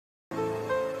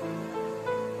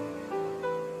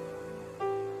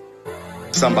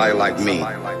Somebody like me.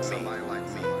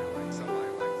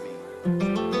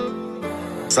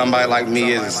 Somebody like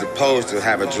me is supposed to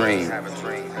have a dream.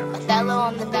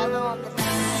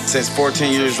 Since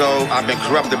 14 years old, I've been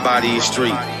corrupted by these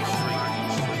streets.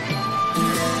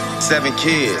 7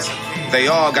 kids, they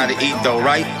all gotta eat though,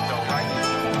 right?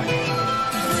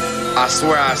 I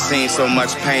swear I've seen so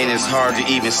much pain, it's hard to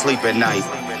even sleep at night.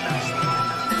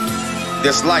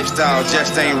 This lifestyle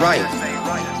just ain't right.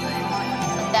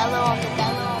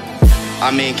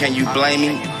 I mean, can you blame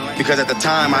me? Because at the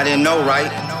time I didn't know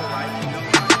right.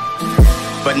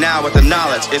 But now with the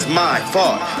knowledge, it's my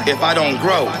fault if I don't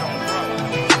grow.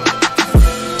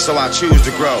 So I choose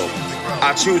to grow.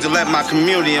 I choose to let my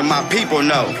community and my people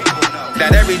know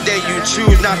that every day you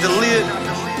choose not to live,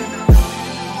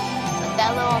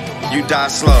 you die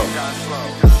slow.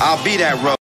 I'll be that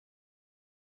road.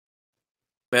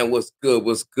 Man, what's good?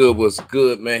 What's good? What's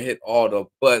good, man? Hit all the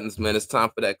buttons, man. It's time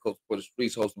for that Coach for the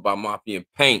Streets, hosted by Mafia and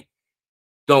Paint.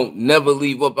 Don't never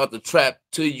leave up out the trap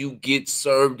till you get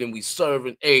served, and we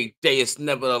serving every day. It's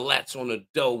never a latch on the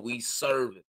door. We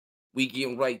serving. We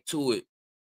getting right to it.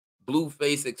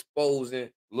 BlueFace exposing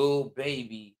Lil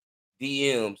Baby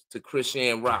DMs to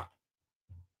Chrisean Rock.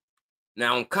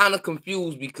 Now, I'm kind of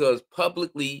confused because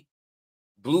publicly,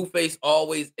 BlueFace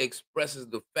always expresses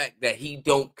the fact that he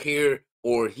don't care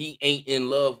or he ain't in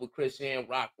love with Chrisean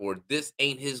Rock or this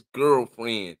ain't his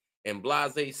girlfriend and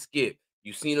blase skip.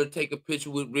 You seen her take a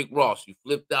picture with Rick Ross. You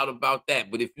flipped out about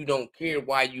that. But if you don't care,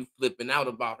 why you flipping out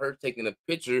about her taking a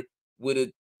picture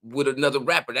with another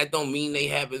rapper? That don't mean they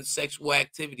having sexual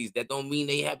activities. That don't mean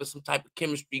they having some type of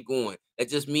chemistry going. That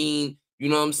just mean, you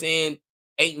know what I'm saying,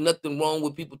 ain't nothing wrong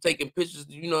with people taking pictures.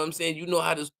 You know what I'm saying? You know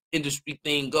how this industry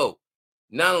thing go.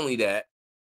 Not only that,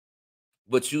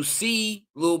 but you see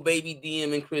Lil Baby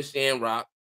DM and Chrisean Rock.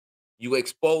 You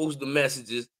expose the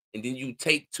messages, and then you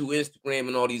take to Instagram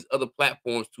and all these other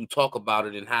platforms to talk about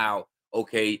it and how,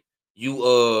 okay,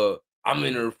 I'm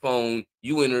in her phone,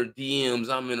 you in her DMs,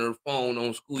 I'm in her phone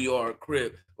on Schoolyard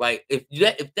Crib. Like, if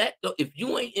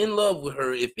you ain't in love with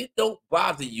her, if it don't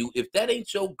bother you, if that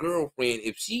ain't your girlfriend,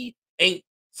 if she ain't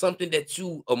something that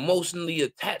you emotionally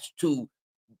attached to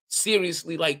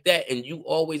seriously like that, and you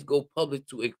always go public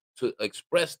to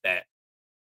express that,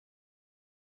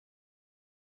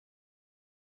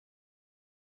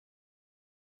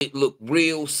 it look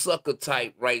real sucker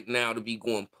type right now to be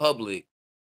going public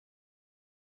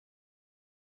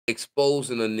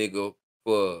exposing a nigga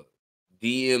for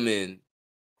DMing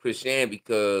Chrisean,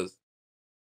 because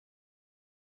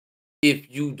if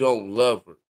you don't love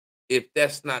her, if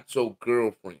that's not your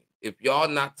girlfriend, if y'all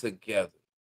not together,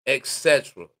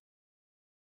 etc.,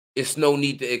 it's no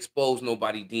need to expose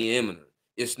nobody DMing her.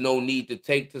 It's no need to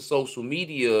take to social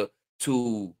media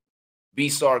to be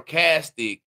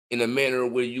sarcastic in a manner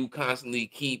where you constantly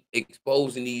keep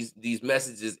exposing these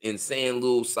messages and saying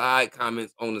little side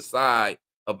comments on the side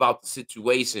about the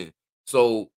situation.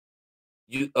 So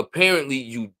you apparently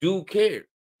you do care,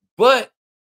 but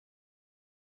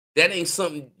that ain't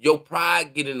something, your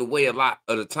pride get in the way a lot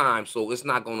of the time. So it's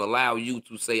not going to allow you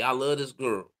to say, I love this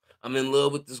girl. I'm in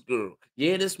love with this girl.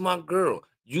 Yeah, this my girl.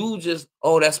 You just,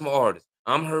 oh, that's my artist.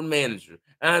 I'm her manager.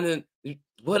 And then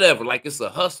whatever, like it's a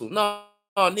hustle. No,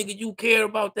 nigga, you care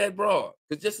about that broad.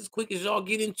 Because just as quick as y'all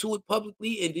get into it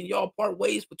publicly and then y'all part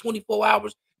ways for 24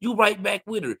 hours, you right back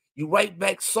with her. You right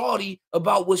back salty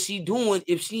about what she doing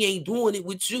if she ain't doing it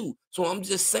with you. So I'm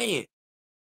just saying,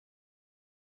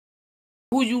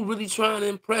 who you really trying to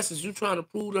impress? Is you trying to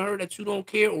prove to her that you don't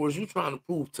care, or is you trying to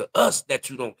prove to us that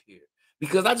you don't care?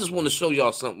 Because I just want to show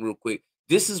y'all something real quick.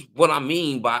 This is what I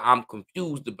mean by I'm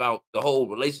confused about the whole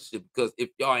relationship, because if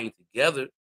y'all ain't together,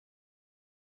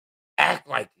 act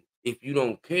like it. If you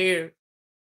don't care,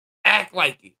 act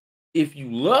like it. If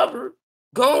you love her,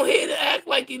 go ahead and act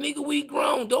like it, nigga. We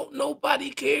grown. Don't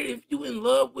nobody care if you in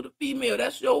love with a female.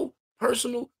 That's your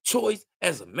personal choice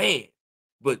as a man.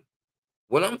 But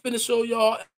what I'm finna show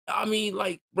y'all, I mean,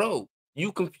 like, bro,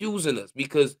 you confusing us,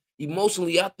 because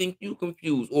emotionally, I think you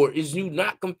confused. Or is you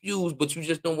not confused, but you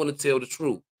just don't want to tell the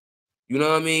truth? You know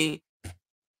what I mean?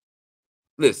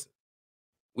 Listen,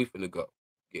 we finna go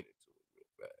get into it real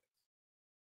fast.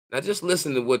 Now just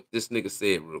listen to what this nigga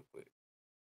said real quick.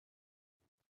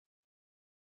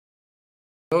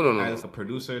 No. As a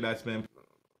producer that's been...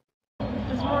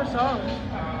 It's more songs.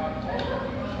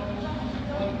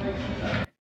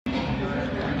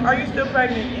 Are you still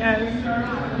pregnant? Yes.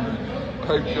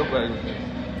 Are you still pregnant?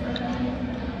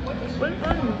 What's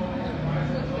funny?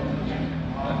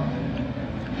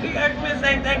 He asked me the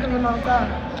same thing because I'm outside.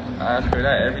 I ask her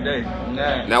that every day.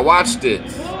 Nah. Now watch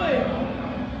this.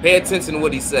 Pay attention to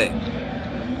what he said.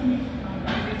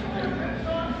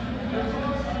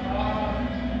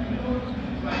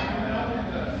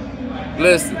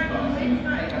 Listen.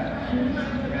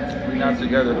 We not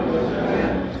together.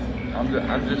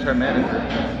 I'm just her manager.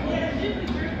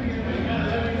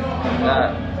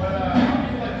 Nah.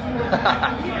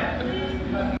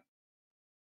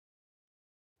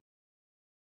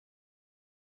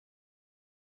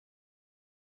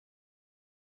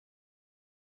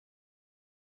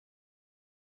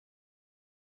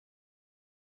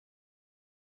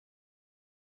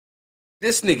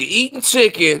 This nigga eating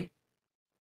chicken,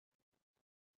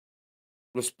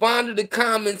 responded to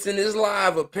comments in his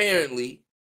live apparently.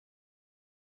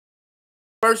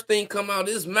 First thing come out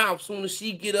his mouth soon as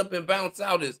she get up and bounce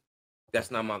out is,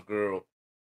 that's not my girl.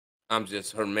 I'm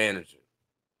just her manager.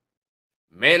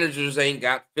 Managers ain't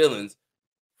got feelings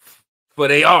for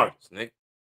they artists, nigga.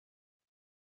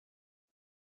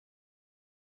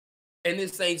 And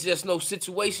this ain't just no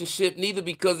situationship neither,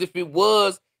 because if it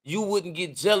was, you wouldn't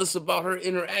get jealous about her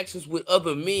interactions with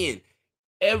other men.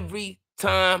 Every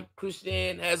time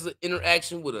Chrisean has an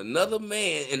interaction with another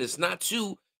man and it's not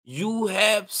you, you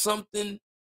have something,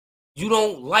 you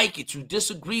don't like it, you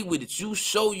disagree with it, you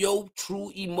show your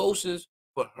true emotions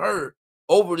for her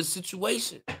over the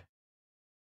situation.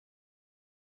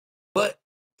 But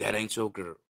that ain't your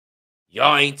girl.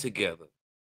 Y'all ain't together.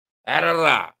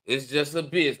 It's just a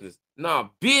business. Nah,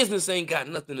 business ain't got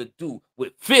nothing to do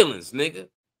with feelings, nigga.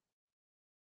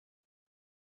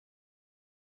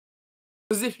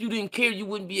 Because if you didn't care, you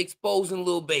wouldn't be exposing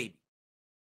Lil Baby.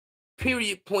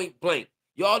 Period, point blank.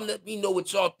 Y'all let me know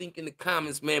what y'all think in the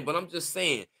comments, man. But I'm just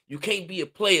saying, you can't be a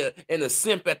player and a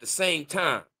simp at the same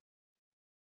time.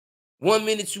 1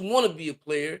 minute you want to be a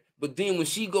player, but then when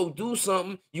she go do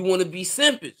something, you want to be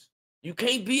simpish. You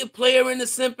can't be a player and a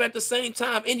simp at the same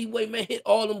time. Anyway, man, hit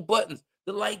all them buttons.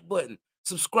 The like button,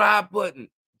 subscribe button,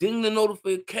 ding the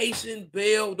notification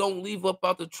bell. Don't leave up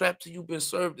out the trap till you've been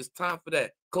served. It's time for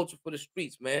that. Culture for the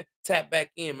streets, man. Tap back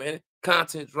in, man.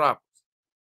 Content droppers.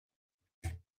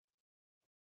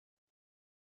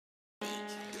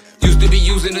 Used to be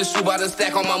using the shoe by the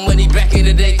stack on my money back in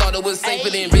the day. Thought it was safer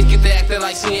than bitch get to acting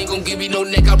like she ain't gonna give me no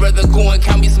neck. I'd rather go and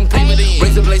count me some paper than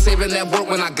razor blade saving that work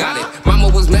when I got it. Mama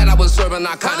was mad I was serving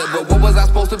narcotic, but what was I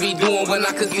supposed to be doing when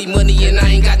I could see money and I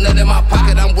ain't got nothing in my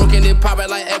pocket? I'm working in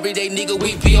private like everyday nigga.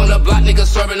 We be on the block, nigga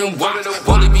serving them watch.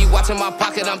 Only be watching my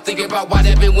pocket. I'm thinking about why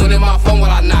that been winning my phone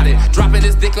while I nodded. Dropping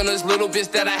this dick on this little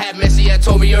bitch that I had met. She had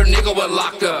told me her nigga was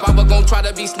locked up. I was gonna try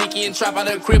to be sneaky and trap out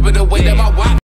her crib, but the way that my wife